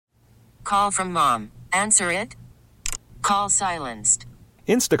Call from mom. Answer it. Call silenced.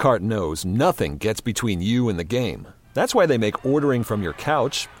 Instacart knows nothing gets between you and the game. That's why they make ordering from your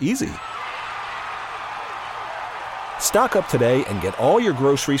couch easy. Stock up today and get all your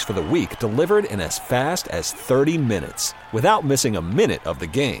groceries for the week delivered in as fast as 30 minutes without missing a minute of the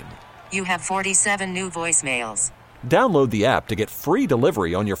game. You have 47 new voicemails. Download the app to get free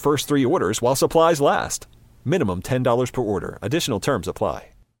delivery on your first 3 orders while supplies last. Minimum $10 per order. Additional terms apply.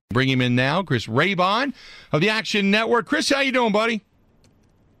 Bring him in now, Chris Raybon of the Action Network. Chris, how you doing, buddy?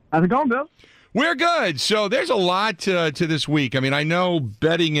 How's it going, Bill? We're good. So there's a lot to this week. I mean, I know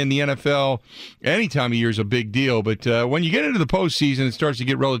betting in the NFL any time of year is a big deal, but when you get into the postseason, it starts to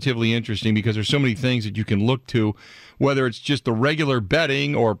get relatively interesting because there's so many things that you can look to, whether it's just the regular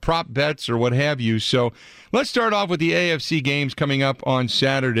betting or prop bets or what have you. So let's start off with the AFC games coming up on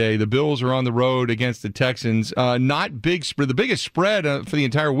Saturday. The Bills are on the road against the Texans. Not big spread. The biggest spread for the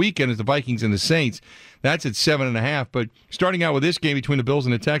entire weekend is the Vikings and the Saints. That's at 7.5. But starting out with this game between the Bills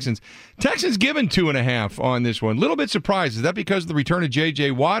and the Texans given 2.5 on this one. A little bit surprised. Is that because of the return of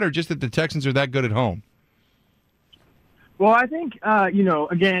J.J. Watt or just that the Texans are that good at home? Well, I think,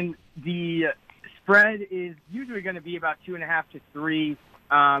 again, the spread is usually going to be about 2.5 to 3.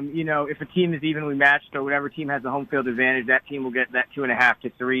 If a team is evenly matched or whatever team has the home field advantage, that team will get that 2.5 to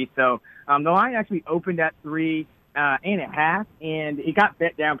 3. So the line actually opened at 3.5, and it got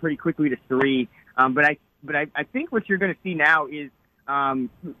bet down pretty quickly to 3. But I think what you're going to see now is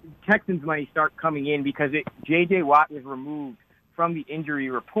Texans money start coming in because J.J. Watt was removed from the injury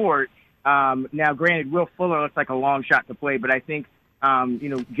report. Now, granted, Will Fuller looks like a long shot to play, but I think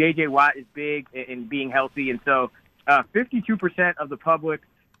J.J. Watt is big in being healthy, and so 52% of the public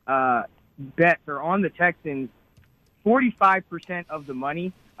bets are on the Texans, 45% of the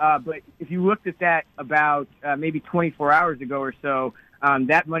money. But if you looked at that about maybe 24 hours ago or so,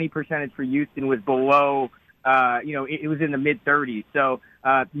 that money percentage for Houston was below, it was in the mid-30s. So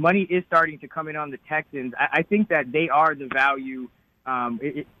money is starting to come in on the Texans. I think that they are the value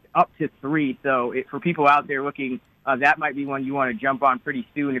up to 3. So for people out there looking, that might be one you want to jump on pretty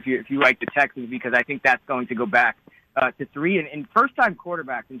soon if you like the Texans, because I think that's going to go back to 3. And first-time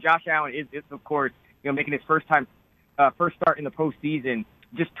quarterbacks, and Josh Allen is of course, making his first start in the postseason,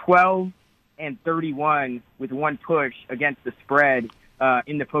 just 12-31 with one push against the spread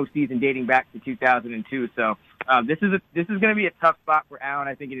in the postseason dating back to 2002. So this is going to be a tough spot for Allen,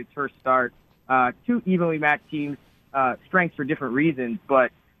 I think, in his first start. 2 evenly matched teams, strengths for different reasons,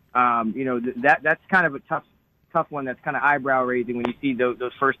 but that's kind of a tough one. That's kind of eyebrow raising when you see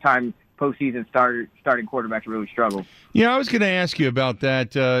those first-time postseason starting quarterbacks really struggle. Yeah, I was going to ask you about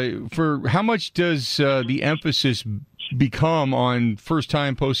that. For how much does the emphasis become on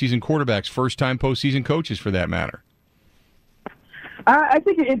first-time postseason quarterbacks, first-time postseason coaches, for that matter? I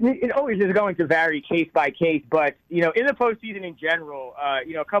think it always is going to vary case by case, but in the postseason in general,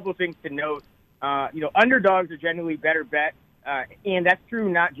 a couple of things to note. Underdogs are generally better bets, and that's true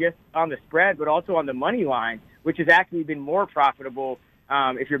not just on the spread, but also on the money line, which has actually been more profitable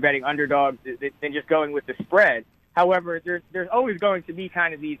if you're betting underdogs than just going with the spread. However, there's always going to be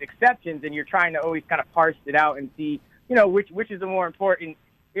kind of these exceptions, and you're trying to always kind of parse it out and see, which is the more important,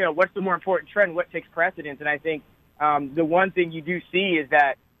 what's the more important trend, what takes precedence. And I think the one thing you do see is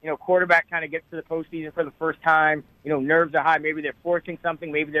that, quarterback kind of gets to the postseason for the first time, nerves are high. Maybe they're forcing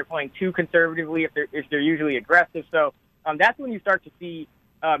something. Maybe they're playing too conservatively if they're usually aggressive. So that's when you start to see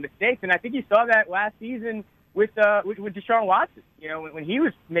mistakes. And I think you saw that last season with Deshaun Watson, when he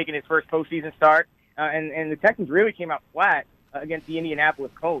was making his first postseason start, and the Texans really came out flat against the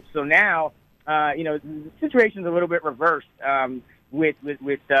Indianapolis Colts. So now, the situation's a little bit reversed with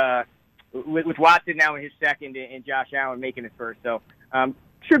Watson now in his second and Josh Allen making his first. So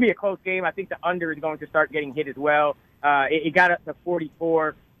should be a close game. I think the under is going to start getting hit as well. It got up to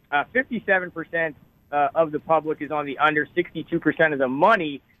 44. 57% of the public is on the under, 62% of the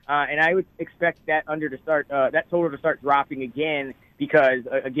money. And I would expect that under to start, that total to start dropping again because,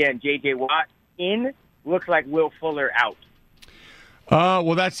 again, J.J. Watt in, looks like Will Fuller out.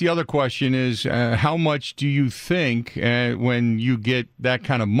 Well, that's the other question is how much do you think when you get that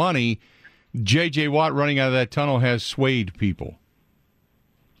kind of money, J.J. Watt running out of that tunnel has swayed people?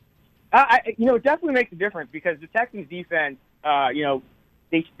 It definitely makes a difference because the Texans defense,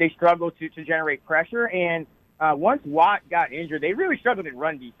 they struggle to generate pressure. And once Watt got injured, they really struggled in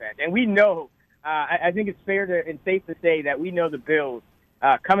run defense. And we know, I think it's fair and safe to say that we know the Bills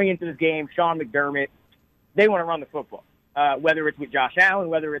coming into this game, Sean McDermott, they want to run the football. Whether it's with Josh Allen,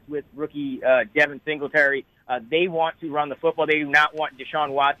 whether it's with rookie Devin Singletary, they want to run the football. They do not want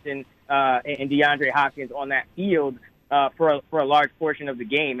Deshaun Watson and DeAndre Hopkins on that field for a large portion of the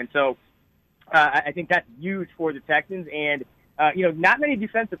game. And so I think that's huge for the Texans. And, not many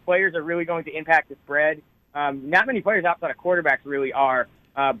defensive players are really going to impact the spread. Not many players outside of quarterbacks really are.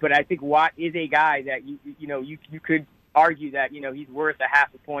 But I think Watt is a guy that, you could argue that, he's worth a half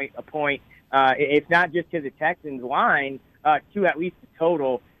a point. It's not just to the Texans line, to at least the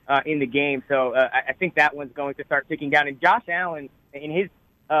total in the game. So I think that one's going to start ticking down. And Josh Allen, in his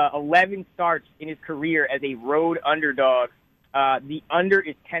 11 starts in his career as a road underdog, the under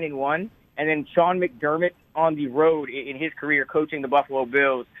is 10-1. And then Sean McDermott on the road in his career coaching the Buffalo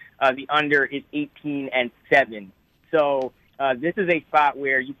Bills, the under is 18-7. So this is a spot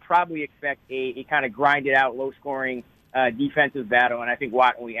where you probably expect a kind of grinded out, low-scoring defensive battle, and I think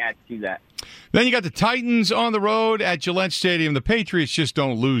Watt only adds to that. Then you got the Titans on the road at Gillette Stadium. The Patriots just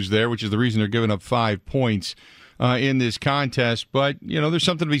don't lose there, which is the reason they're giving up 5 points in this contest. But, there's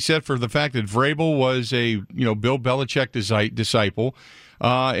something to be said for the fact that Vrabel was a, Bill Belichick disciple.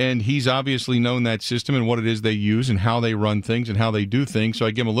 And he's obviously known that system and what it is they use and how they run things and how they do things. So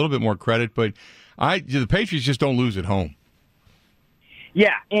I give him a little bit more credit. But the Patriots just don't lose at home.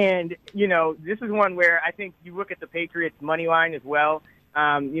 Yeah, and, this is one where I think you look at the Patriots' money line as well.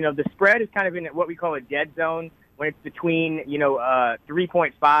 The spread is kind of in what we call a dead zone when it's between,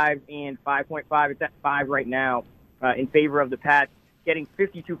 3.5 and 5.5. It's at 5 right now in favor of the Pats, getting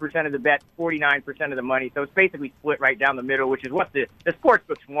 52% of the bet, 49% of the money. So it's basically split right down the middle, which is what the sports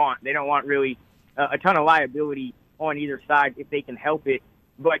books want. They don't want really a ton of liability on either side if they can help it.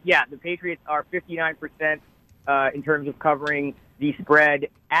 But, yeah, the Patriots are 59% in terms of covering the spread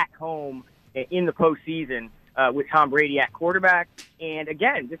at home in the postseason with Tom Brady at quarterback. And,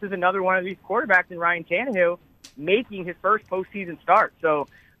 again, this is another one of these quarterbacks in Ryan Tannehill making his first postseason start. So,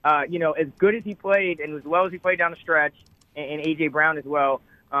 as good as he played and as well as he played down the stretch, and A.J. Brown as well,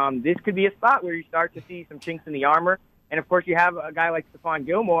 this could be a spot where you start to see some chinks in the armor. And, of course, you have a guy like Stephon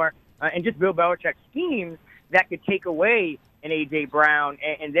Gilmore and just Bill Belichick's schemes that could take away an A.J. Brown.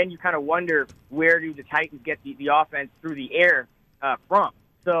 And then you kind of wonder, where do the Titans get the offense through the air from?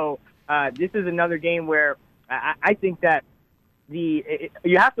 So this is another game where I think that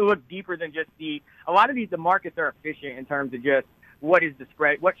you have to look deeper than just a lot of the markets are efficient in terms of just what is the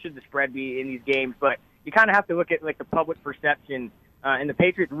spread, what should the spread be in these games. But you kind of have to look at like the public perception, and the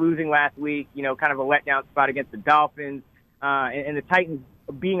Patriots losing last week, kind of a letdown spot against the Dolphins, and the Titans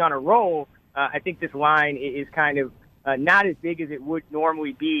being on a roll. I think this line is kind of not as big as it would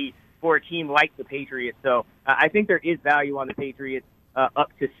normally be for a team like the Patriots. So I think there is value on the Patriots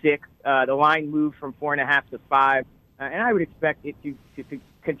up to 6. The line moved from 4.5 to 5, and I would expect it to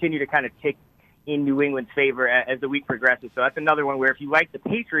continue to kind of tick in New England's favor as the week progresses. So that's another one where if you like the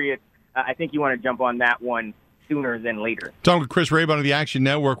Patriots, I think you want to jump on that one sooner than later. Talking with Chris Raybon of the Action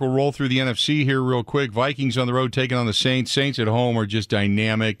Network. We'll roll through the NFC here real quick. Vikings on the road taking on the Saints. Saints at home are just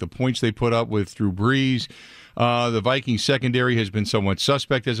dynamic. The points they put up with Drew Brees. The Vikings secondary has been somewhat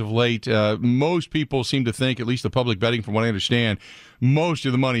suspect as of late. Most people seem to think, at least the public betting from what I understand, most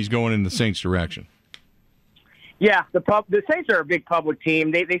of the money's going in the Saints' direction. Yeah, the Saints are a big public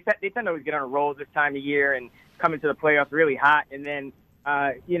team. They tend to always get on a roll this time of year and come into the playoffs really hot. And then,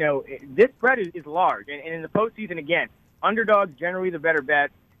 this spread is large. And in the postseason, again, underdogs generally the better bet.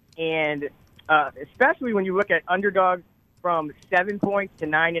 And especially when you look at underdogs from 7 points to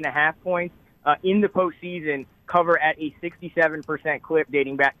 9.5 points in the postseason, cover at a 67% clip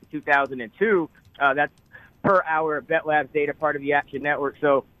dating back to 2002. That's per our BetLabs data, part of the Action Network.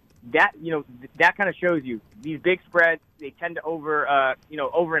 So that kind of shows you these big spreads, they tend to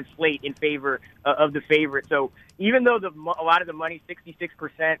overinflate in favor of the favorite. So even though a lot of the money,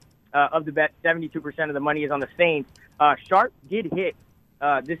 66% of the bet, 72% of the money is on the Saints, Sharp did hit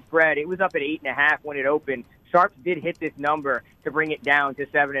this spread. It was up at 8.5 when it opened. Sharps did hit this number to bring it down to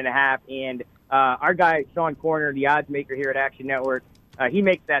 7.5. And our guy, Sean Corner, the odds maker here at Action Network, he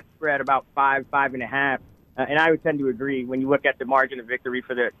makes that spread about 5.5. And I would tend to agree. When you look at the margin of victory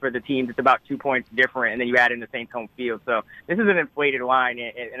for the teams, it's about 2 points different, and then you add in the Saints home field. So this is an inflated line,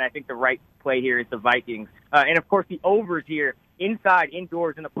 and I think the right play here is the Vikings. And, of course, the overs here, inside,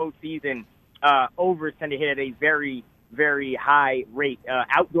 indoors in the postseason, overs tend to hit at a very, very high rate.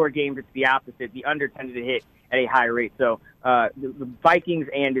 Outdoor games, it's the opposite. The under tended to hit at a high rate. So the Vikings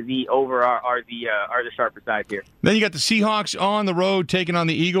and the over are the sharper side here. Then you got the Seahawks on the road taking on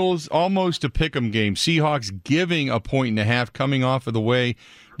the Eagles, almost a pick'em game. Seahawks giving 1.5 coming off of the way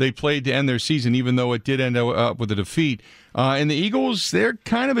they played to end their season, even though it did end up with a defeat. And the Eagles, they're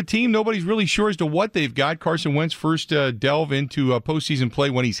kind of a team. Nobody's really sure as to what they've got. Carson Wentz first delve into postseason play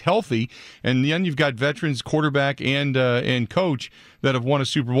when he's healthy. And then you've got veterans, quarterback, and coach that have won a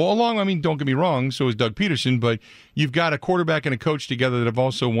Super Bowl. Don't get me wrong, so is Doug Peterson, but you've got a quarterback and a coach together that have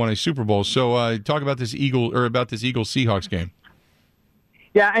also won a Super Bowl. So talk about this Eagles-Seahawks game.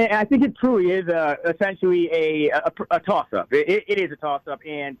 Yeah, I think it truly is essentially a toss-up. It is a toss-up.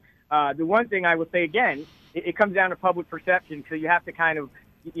 And the one thing I will say again, it comes down to public perception. So you have to kind of,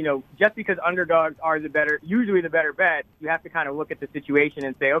 just because underdogs are usually the better bet, you have to kind of look at the situation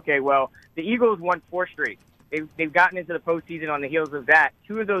and say, okay, well, the Eagles won 4 straight. They've gotten into the postseason on the heels of that.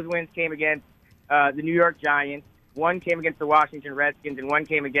 2 of those wins came against the New York Giants. 1 came against the Washington Redskins, and 1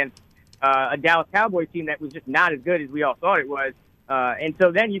 came against a Dallas Cowboys team that was just not as good as we all thought it was. And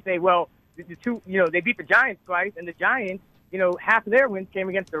so then you say, well, the 2, they beat the Giants twice, and the Giants, half of their wins came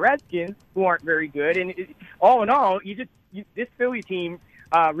against the Redskins, who aren't very good. And all in all, this Philly team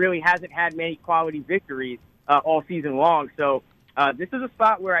really hasn't had many quality victories all season long. So this is a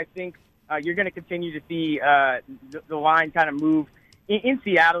spot where I think you're going to continue to see the line kind of move in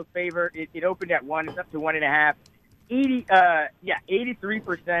Seattle's favor. It opened at 1. It's up to 1.5.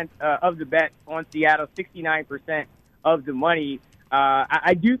 83% of the bet on Seattle, 69% of the money.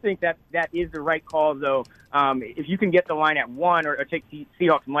 I do think that is the right call, though. If you can get the line at 1 or take the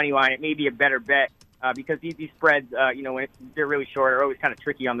Seahawks money line, it may be a better bet because these spreads, when they're really short, are always kind of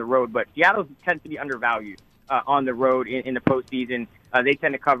tricky on the road. But Seattle tends to be undervalued on the road in the postseason. They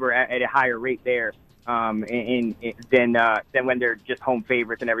tend to cover at a higher rate there than when they're just home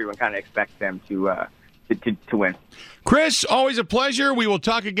favorites and everyone kind of expects them to win. Chris, always a pleasure. We will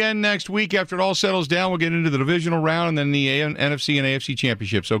talk again next week after it all settles down. We'll get into the divisional round and then the NFC and AFC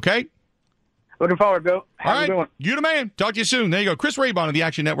championships, okay? Looking forward, Bill. Have a good one. You the man. Talk to you soon. There you go. Chris Raybon of the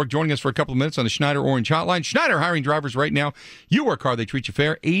Action Network joining us for a couple of minutes on the Schneider Orange Hotline. Schneider hiring drivers right now. You work hard, they treat you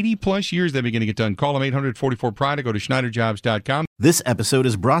fair. 80-plus years they're beginning to get done. Call them 844-PRIDE or go to schneiderjobs.com. This episode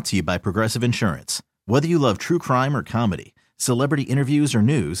is brought to you by Progressive Insurance. Whether you love true crime or comedy, celebrity interviews or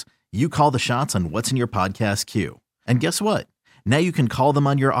news, you call the shots on what's in your podcast queue. And guess what? Now you can call them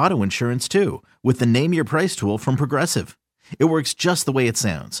on your auto insurance, too, with the Name Your Price tool from Progressive. It works just the way it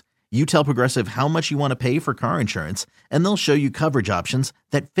sounds. You tell Progressive how much you want to pay for car insurance, and they'll show you coverage options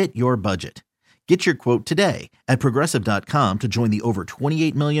that fit your budget. Get your quote today at Progressive.com to join the over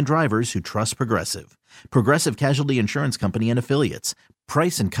 28 million drivers who trust Progressive. Progressive Casualty Insurance Company and Affiliates.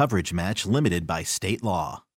 Price and coverage match limited by state law.